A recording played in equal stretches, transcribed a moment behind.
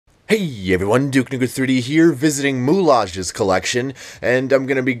Hey everyone, Duke Nuka 3D here, visiting Moulage's collection, and I'm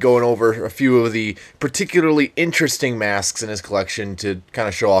going to be going over a few of the particularly interesting masks in his collection to kind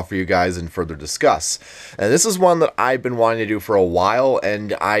of show off for you guys and further discuss. And this is one that I've been wanting to do for a while,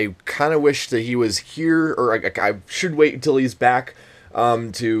 and I kind of wish that he was here, or I should wait until he's back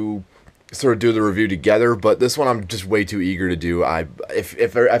to sort of do the review together, but this one I'm just way too eager to do.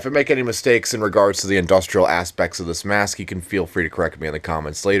 If I make any mistakes in regards to the industrial aspects of this mask, you can feel free to correct me in the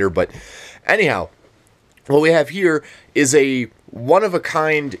comments later. But anyhow, what we have here is a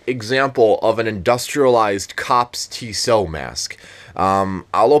one-of-a-kind example of an industrialized Kops-Tissot mask. I'll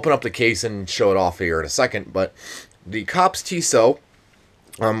open up the case and show it off here in a second, but the Kops-Tissot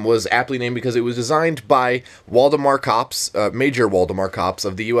was aptly named because it was designed by Waldemar Kops, Major Waldemar Kops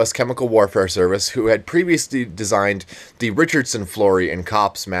of the U.S. Chemical Warfare Service, who had previously designed the Richardson, Flory, and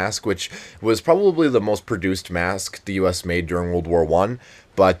Kops mask, which was probably the most produced mask the U.S. made during World War I.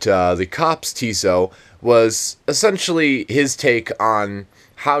 But the Kops-Tissot was essentially his take on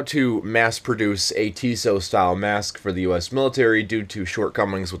how to mass-produce a Tissot-style mask for the U.S. military due to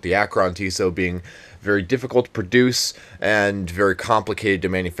shortcomings with the Akron Tissot being very difficult to produce and very complicated to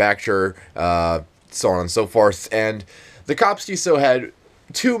manufacture, so on and so forth. And the Kops-Tissot had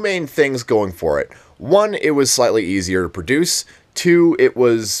two main things going for it. One, it was slightly easier to produce. Two, it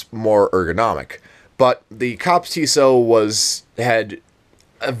was more ergonomic. But the Kops-Tissot had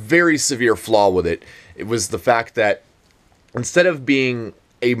a very severe flaw with it. It was the fact that instead of being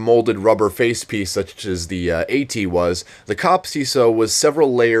a molded rubber face piece such as the AT was, the Kops-Tissot was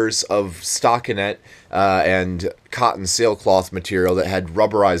several layers of stockinette and cotton sailcloth material that had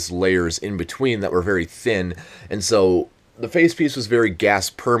rubberized layers in between that were very thin, and so the face piece was very gas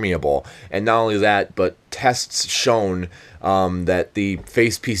permeable. And not only that, but tests shown that the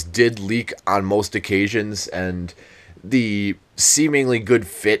face piece did leak on most occasions, and the seemingly good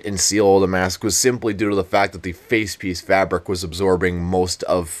fit and seal of the mask was simply due to the fact that the facepiece fabric was absorbing most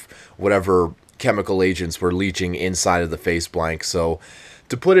of whatever chemical agents were leaching inside of the face blank. So,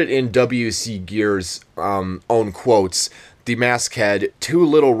 to put it in W.C. Gear's own quotes, the mask had too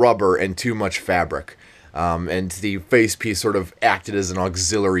little rubber and too much fabric. And the facepiece sort of acted as an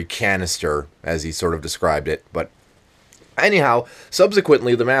auxiliary canister, as he sort of described it. But anyhow,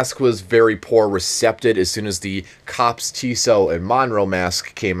 subsequently, the mask was very poor recepted as soon as the Kops-Tissot and Monroe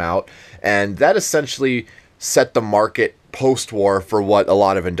mask came out, and that essentially set the market post-war for what a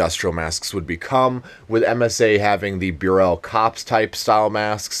lot of industrial masks would become, with MSA having the Burrell Kops type style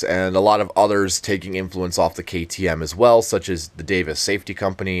masks, and a lot of others taking influence off the KTM as well, such as the Davis Safety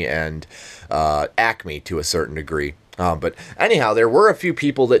Company and Acme to a certain degree. But anyhow, there were a few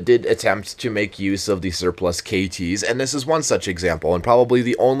people that did attempt to make use of the surplus KTs, and this is one such example, and probably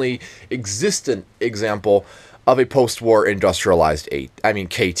the only existent example of a post-war industrialized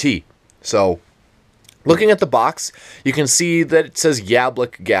KT. So, looking at the box, you can see that it says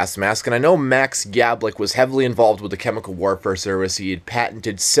Yablick gas mask, and I know Max Yablick was heavily involved with the Chemical Warfare Service. He had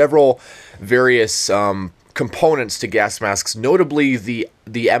patented several various components to gas masks, notably the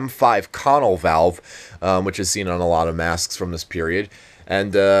M5 Connell valve, which is seen on a lot of masks from this period,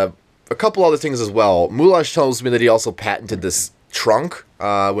 and a couple other things as well. Moulage tells me that he also patented this trunk,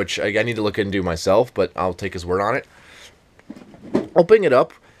 which I need to look into myself, but I'll take his word on it. Opening it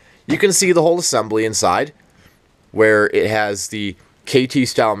up, you can see the whole assembly inside, where it has the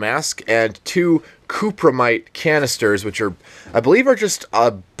KT-style mask and two cupramite canisters, which I believe are just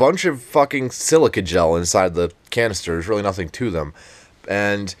a bunch of fucking silica gel inside the canister. There's really nothing to them.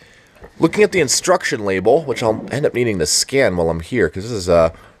 And looking at the instruction label, which I'll end up needing to scan while I'm here, because this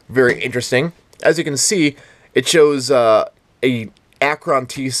is very interesting. As you can see, it shows a Akron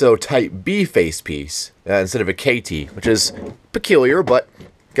Tissot Type B facepiece instead of a KT, which is peculiar, but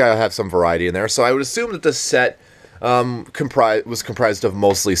gotta have some variety in there. So I would assume that this set was comprised of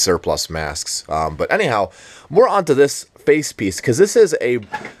mostly surplus masks. But anyhow, more onto this face piece, because this is a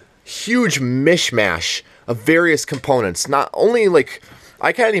huge mishmash of various components. Not only, like,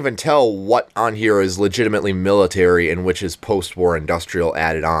 I can't even tell what on here is legitimately military and which is post-war industrial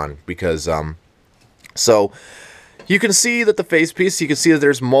added on, because, so, you can see that the face piece, you can see that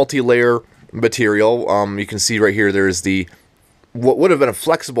there's multi-layer material. You can see right here there's what would have been a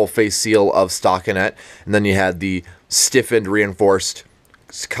flexible face seal of stockinette, and then you had the stiffened, reinforced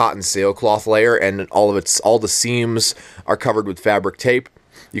cotton sailcloth layer, and all the seams are covered with fabric tape.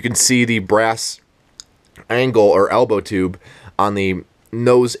 You can see the brass angle or elbow tube on the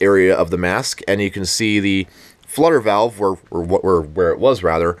nose area of the mask, and you can see the flutter valve where it was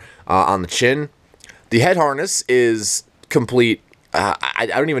rather on the chin. The head harness is complete I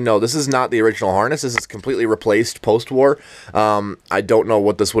don't even know. This is not the original harness. This is completely replaced post-war. I don't know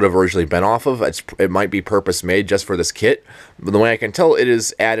what this would have originally been off of. It might be purpose-made just for this kit. But the way I can tell it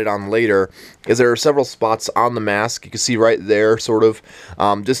is added on later is there are several spots on the mask. You can see right there, sort of.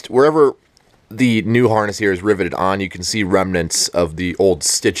 Just wherever the new harness here is riveted on, you can see remnants of the old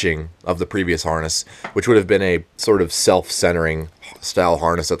stitching of the previous harness, which would have been a sort of self-centering style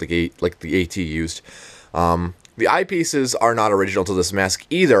harness that like the AT used. The eyepieces are not original to this mask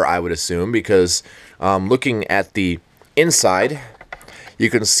either, I would assume, because looking at the inside, you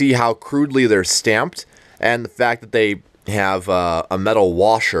can see how crudely they're stamped, and the fact that they have a metal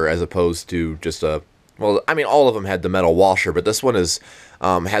washer as opposed to just a... Well, I mean, all of them had the metal washer, but this one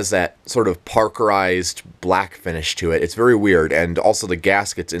has that sort of parkerized black finish to it. It's very weird, and also the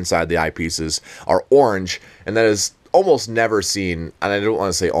gaskets inside the eyepieces are orange, and that is almost never seen, and I don't want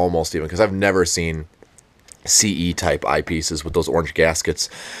to say almost even, because I've never seen CE type eyepieces with those orange gaskets.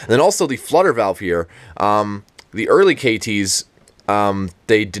 And then also the flutter valve here, the early KTs,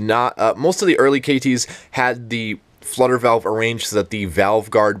 they did not, most of the early KTs had the flutter valve arranged so that the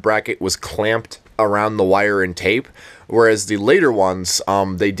valve guard bracket was clamped around the wire and tape, whereas the later ones,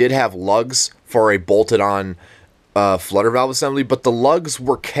 they did have lugs for a bolted on flutter valve assembly, but the lugs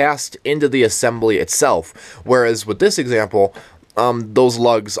were cast into the assembly itself, whereas with this example, those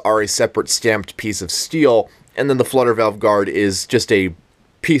lugs are a separate stamped piece of steel, and then the flutter valve guard is just a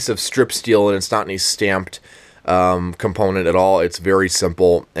piece of strip steel, and it's not any stamped component at all. It's very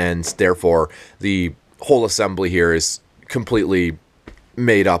simple, and therefore the whole assembly here is completely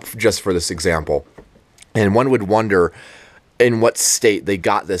made up just for this example. And one would wonder in what state they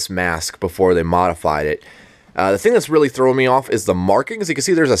got this mask before they modified it. The thing that's really throwing me off is the markings. You can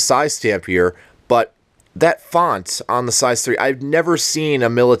see there's a size stamp here, but that font on the size 3, I've never seen a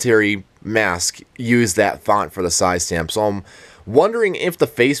military mask use that font for the size stamp. So I'm wondering if the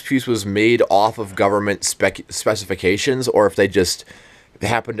facepiece was made off of government specifications, or if they just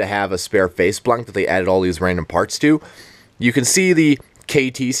happened to have a spare face blank that they added all these random parts to. You can see the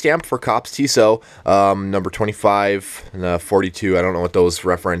KT stamp for Kops-Tissot, number 25 and 42. I don't know what those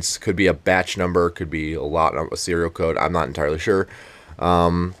reference. Could be a batch number, could be a serial code. I'm not entirely sure.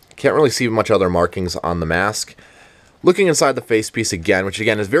 Can't really see much other markings on the mask. Looking inside the facepiece again, which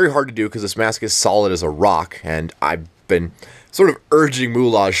again is very hard to do because this mask is solid as a rock, and I've been sort of urging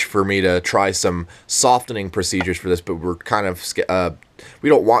Moulage for me to try some softening procedures for this, but we're kind of we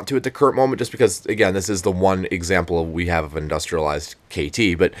don't want to at the current moment, just because again this is the one example we have of industrialized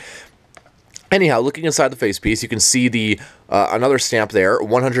KT. But anyhow, looking inside the facepiece, you can see the another stamp there,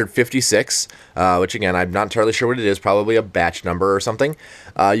 156, which again I'm not entirely sure what it is, probably a batch number or something.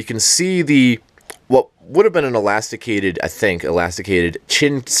 You can see the what would have been an elasticated, I think, elasticated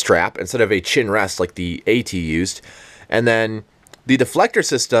chin strap instead of a chin rest like the AT used. And then the deflector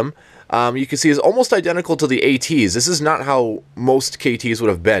system, you can see, is almost identical to the ATs. This is not how most KTs would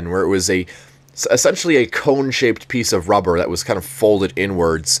have been, where it was essentially a cone-shaped piece of rubber that was kind of folded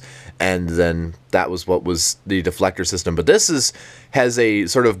inwards, and then that was what was the deflector system. But this has a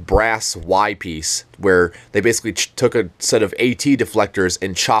sort of brass Y piece, where they basically took a set of AT deflectors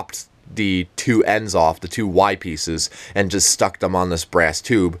and chopped the two ends off, the two Y pieces, and just stuck them on this brass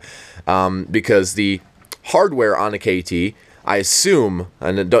tube, because the hardware on a KT, I assume,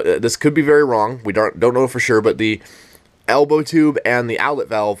 and this could be very wrong, we don't know for sure, but the elbow tube and the outlet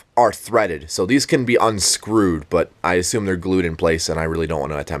valve are threaded, so these can be unscrewed, but I assume they're glued in place, and I really don't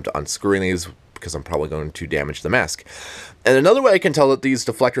want to attempt to unscrewing these because I'm probably going to damage the mask. And another way I can tell that these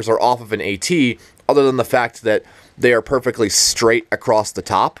deflectors are off of an AT, other than the fact that they are perfectly straight across the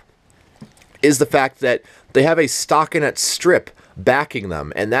top, is the fact that they have a stockinette strip backing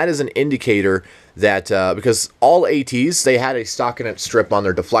them, and that is an indicator that because all ATs, they had a stockinette strip on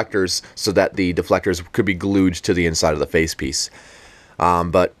their deflectors so that the deflectors could be glued to the inside of the facepiece.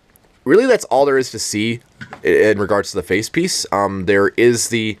 But really that's all there is to see in regards to the facepiece. There is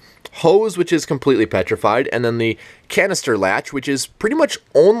the hose, which is completely petrified, and then the canister latch, which is pretty much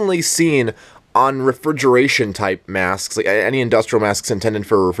only seen on refrigeration type masks, like any industrial masks intended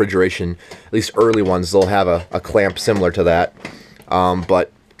for refrigeration, at least early ones, they'll have a clamp similar to that.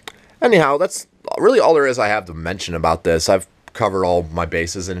 But anyhow, that's really all there is I have to mention about this. I've covered all my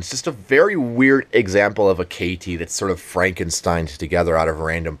bases, and it's just a very weird example of a KT that's sort of Frankensteined together out of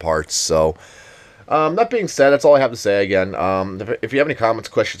random parts. So that being said, that's all I have to say. Again, if you have any comments,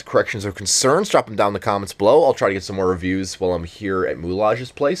 questions, corrections, or concerns, drop them down in the comments below. I'll try to get some more reviews while I'm here at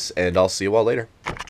Moulage's place, and I'll see you all later.